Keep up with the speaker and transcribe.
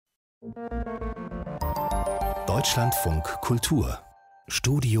Deutschlandfunk Kultur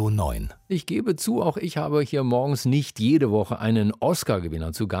Studio 9. Ich gebe zu, auch ich habe hier morgens nicht jede Woche einen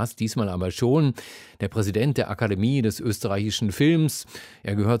Oscar-Gewinner zu Gast, diesmal aber schon der Präsident der Akademie des österreichischen Films.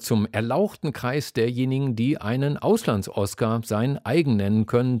 Er gehört zum erlauchten Kreis derjenigen, die einen Auslands-Oscar sein eigen nennen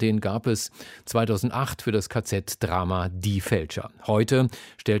können. Den gab es 2008 für das KZ-Drama Die Fälscher. Heute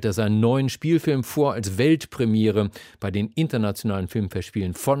stellt er seinen neuen Spielfilm vor als Weltpremiere bei den internationalen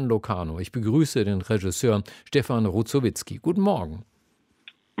Filmfestspielen von Locarno. Ich begrüße den Regisseur Stefan Ruzowitzki. Guten Morgen.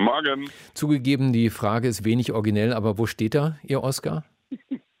 Morgen. Zugegeben, die Frage ist wenig originell, aber wo steht da Ihr Oscar? Wir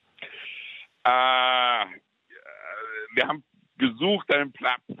haben gesucht einen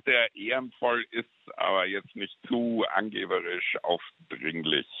Platz, der ehrenvoll ist, aber jetzt nicht zu angeberisch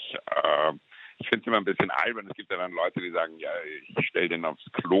aufdringlich. Ich finde es immer ein bisschen albern. Es gibt ja dann Leute, die sagen, ja, ich stelle den aufs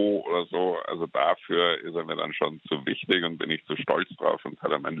Klo oder so. Also dafür ist er mir dann schon zu wichtig und bin ich zu stolz drauf und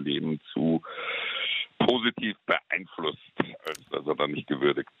hat er mein Leben zu positiv beeinflusst, als dass er dann nicht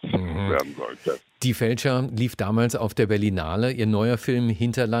gewürdigt werden sollte. Die Fälscher lief damals auf der Berlinale. Ihr neuer Film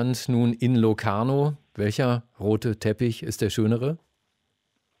Hinterland nun in Locarno. Welcher rote Teppich ist der schönere?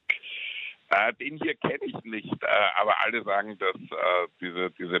 Den hier kenne ich nicht, aber alle sagen, dass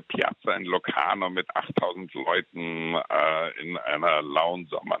diese Piazza in Locarno mit 8000 Leuten in einer lauen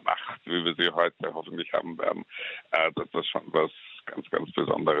Sommernacht, wie wir sie heute hoffentlich haben werden, dass das schon was ganz, ganz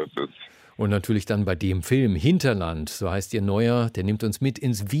Besonderes ist. Und natürlich dann bei dem Film Hinterland, so heißt Ihr neuer, der nimmt uns mit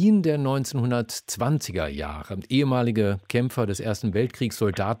ins Wien der 1920er Jahre. Ehemalige Kämpfer des Ersten Weltkriegs,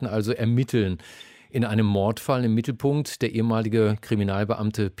 Soldaten also ermitteln in einem Mordfall. Im Mittelpunkt der ehemalige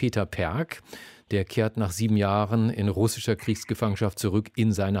Kriminalbeamte Peter Perk. Der kehrt nach 7 Jahren in russischer Kriegsgefangenschaft zurück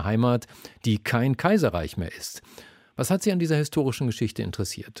in seine Heimat, die kein Kaiserreich mehr ist. Was hat Sie an dieser historischen Geschichte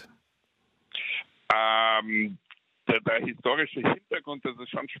interessiert? Der historische Hintergrund, das ist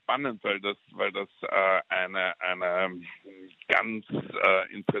schon spannend, weil das eine ganz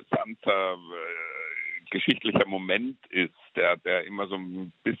interessanter geschichtlicher Moment ist, der immer so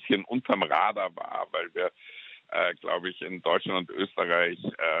ein bisschen unterm Radar war, weil wir, glaube ich, in Deutschland und Österreich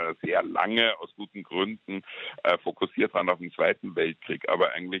sehr lange aus guten Gründen fokussiert waren auf den Zweiten Weltkrieg,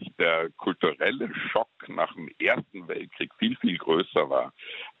 aber eigentlich der kulturelle Schock nach dem Ersten Weltkrieg viel, viel größer war.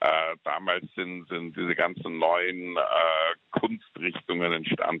 Damals sind diese ganzen neuen Kunstrichtungen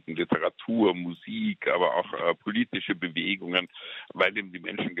entstanden, Literatur, Musik, aber auch politische Bewegungen, weil eben die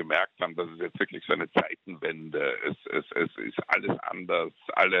Menschen gemerkt haben, dass es jetzt wirklich so eine Zeitenwende ist. Es ist alles anders,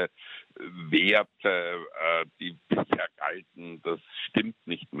 alle Werte, die bisher galten, das stimmt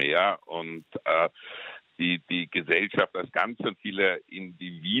nicht mehr und die Gesellschaft als Ganze und viele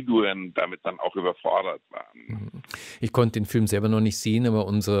Individuen damit dann auch überfordert waren. Ich konnte den Film selber noch nicht sehen, aber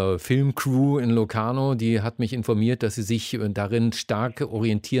unsere Filmcrew in Locarno, die hat mich informiert, dass sie sich darin stark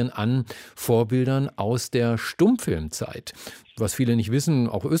orientieren an Vorbildern aus der Stummfilmzeit. Was viele nicht wissen,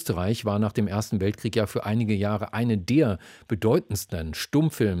 auch Österreich war nach dem Ersten Weltkrieg ja für einige Jahre eine der bedeutendsten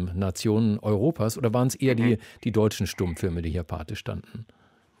Stummfilmnationen Europas. Oder waren es eher die deutschen Stummfilme, die hier Pate standen?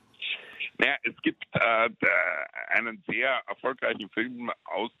 Naja, es gibt einen sehr erfolgreichen Film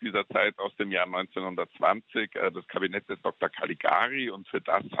aus dieser Zeit, aus dem Jahr 1920, das Kabinett des Dr. Caligari. Und für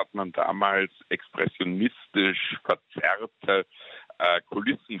das hat man damals expressionistisch verzerrte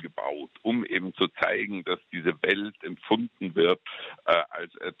Kulissen gebaut, um eben zu zeigen, dass diese Welt empfunden wird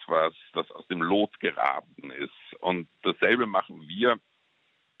als etwas, das aus dem Lot geraten ist. Und dasselbe machen wir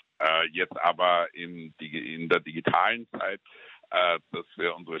jetzt aber in der digitalen Zeit, dass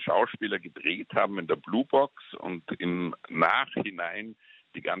wir unsere Schauspieler gedreht haben in der Bluebox und im Nachhinein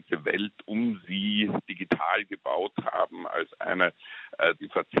die ganze Welt um sie digital gebaut haben, als eine, die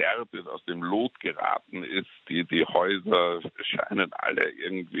verzerrt ist, aus dem Lot geraten ist. Die Häuser scheinen alle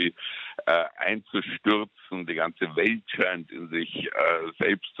irgendwie einzustürzen. Die ganze Welt scheint in sich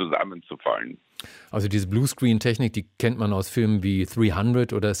selbst zusammenzufallen. Also diese Bluescreen-Technik, die kennt man aus Filmen wie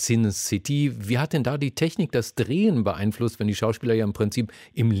 300 oder Sin City. Wie hat denn da die Technik das Drehen beeinflusst, wenn die Schauspieler ja im Prinzip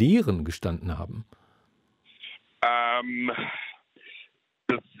im Leeren gestanden haben?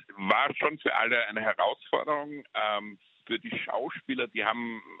 Das war schon für alle eine Herausforderung. Für die Schauspieler, die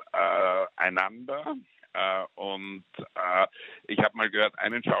haben einander. Und ich habe mal gehört,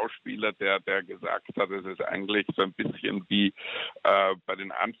 einen Schauspieler, der gesagt hat, es ist eigentlich so ein bisschen wie bei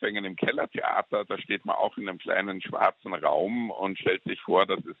den Anfängen im Kellertheater. Da steht man auch in einem kleinen schwarzen Raum und stellt sich vor,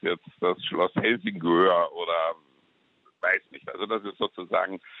 das ist jetzt das Schloss Helsingör oder weiß nicht. Also das ist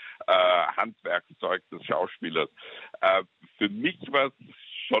sozusagen Handwerkszeug des Schauspielers. Für mich war es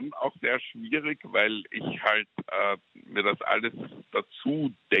schon auch sehr schwierig, weil ich halt mir das alles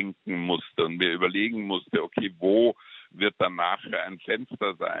dazu denken musste und mir überlegen musste, okay, wo wird dann nachher ein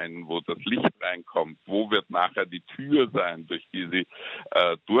Fenster sein, wo das Licht reinkommt? Wo wird nachher die Tür sein, durch die sie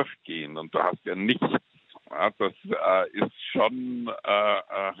durchgehen? Und du hast ja nichts. Ja, das ist schon,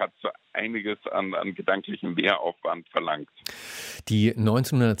 hat so einiges an gedanklichem Mehraufwand verlangt. Die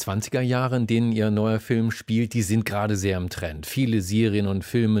 1920er Jahre, in denen Ihr neuer Film spielt, die sind gerade sehr im Trend. Viele Serien und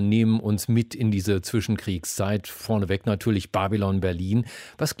Filme nehmen uns mit in diese Zwischenkriegszeit. Vorneweg natürlich Babylon Berlin.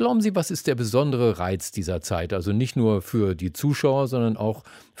 Was glauben Sie, was ist der besondere Reiz dieser Zeit? Also nicht nur für die Zuschauer, sondern auch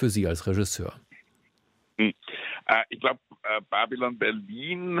für Sie als Regisseur. Ich glaube, Babylon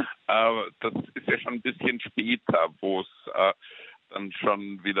Berlin, das ist ja schon ein bisschen später, wo es dann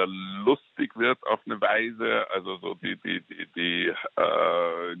schon wieder lustig wird auf eine Weise. Also so die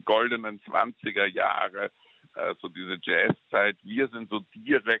goldenen 20er Jahre, so diese Jazzzeit. Wir sind so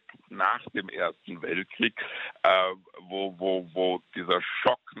direkt nach dem Ersten Weltkrieg, wo dieser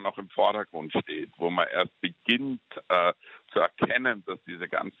Schock noch im Vordergrund steht, wo man erst beginnt zu erkennen, dass diese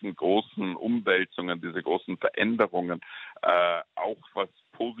ganzen großen Umwälzungen, diese großen Veränderungen auch was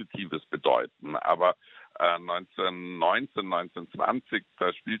Positives bedeuten. Aber 1919, 1920,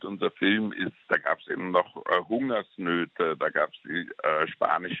 da spielt unser Film, da gab es eben noch Hungersnöte, da gab es die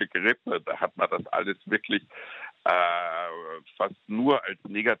spanische Grippe, da hat man das alles wirklich fast nur als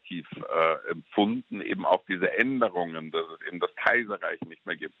negativ empfunden, eben auch diese Änderungen, dass es eben das Kaiserreich nicht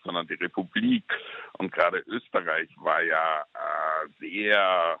mehr gibt, sondern die Republik. Und gerade Österreich war ja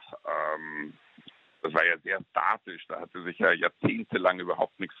das war ja sehr statisch, da hatte sich ja jahrzehntelang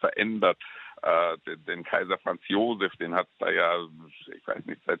überhaupt nichts verändert. Den Kaiser Franz Josef, den hat es da ja, ich weiß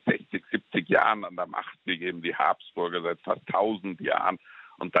nicht, seit 60, 70 Jahren an der Macht gegeben, die Habsburger seit fast 1000 Jahren.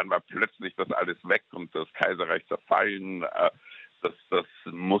 Und dann war plötzlich das alles weg und das Kaiserreich zerfallen. Das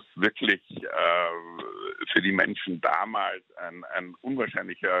muss wirklich für die Menschen damals ein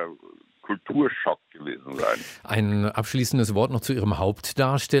unwahrscheinlicher Kulturschock gewesen sein. Ein abschließendes Wort noch zu Ihrem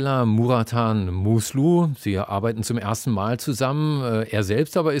Hauptdarsteller Muratan Muslu. Sie arbeiten zum ersten Mal zusammen. Er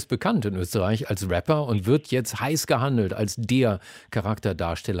selbst aber ist bekannt in Österreich als Rapper und wird jetzt heiß gehandelt als der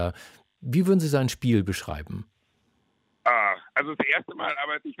Charakterdarsteller. Wie würden Sie sein Spiel beschreiben? Also das erste Mal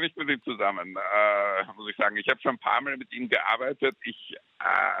arbeite ich nicht mit ihm zusammen, muss ich sagen. Ich habe schon ein paar Mal mit ihm gearbeitet. Ich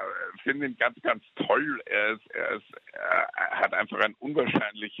finde ihn ganz, ganz toll. Er hat einfach ein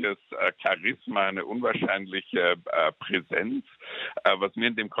unwahrscheinliches Charisma, eine unwahrscheinliche Präsenz. Was mir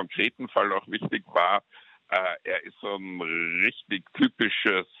in dem konkreten Fall auch wichtig war, er ist so ein richtig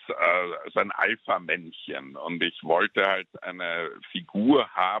typisches, so ein Alpha-Männchen. Und ich wollte halt eine Figur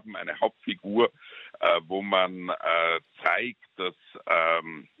haben, eine Hauptfigur, wo man zeigt, dass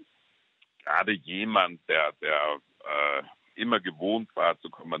gerade jemand, der immer gewohnt war zu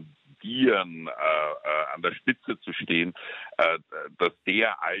kommandieren, an der Spitze zu stehen, dass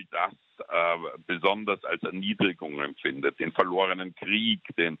der all das besonders als Erniedrigung empfindet, den verlorenen Krieg,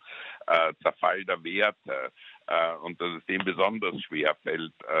 den Zerfall der Werte, und dass es dem besonders schwer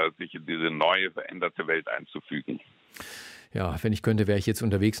fällt, sich in diese neue, veränderte Welt einzufügen. Ja, wenn ich könnte, wäre ich jetzt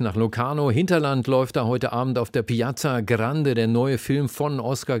unterwegs nach Locarno. Hinterland läuft da heute Abend auf der Piazza Grande, der neue Film von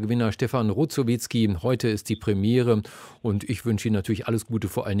Oscar-Gewinner Stefan Rutzowitzki. Heute ist die Premiere und ich wünsche Ihnen natürlich alles Gute,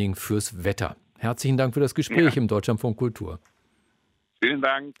 vor allen Dingen fürs Wetter. Herzlichen Dank für das Gespräch im Deutschlandfunk Kultur. Vielen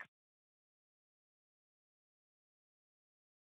Dank.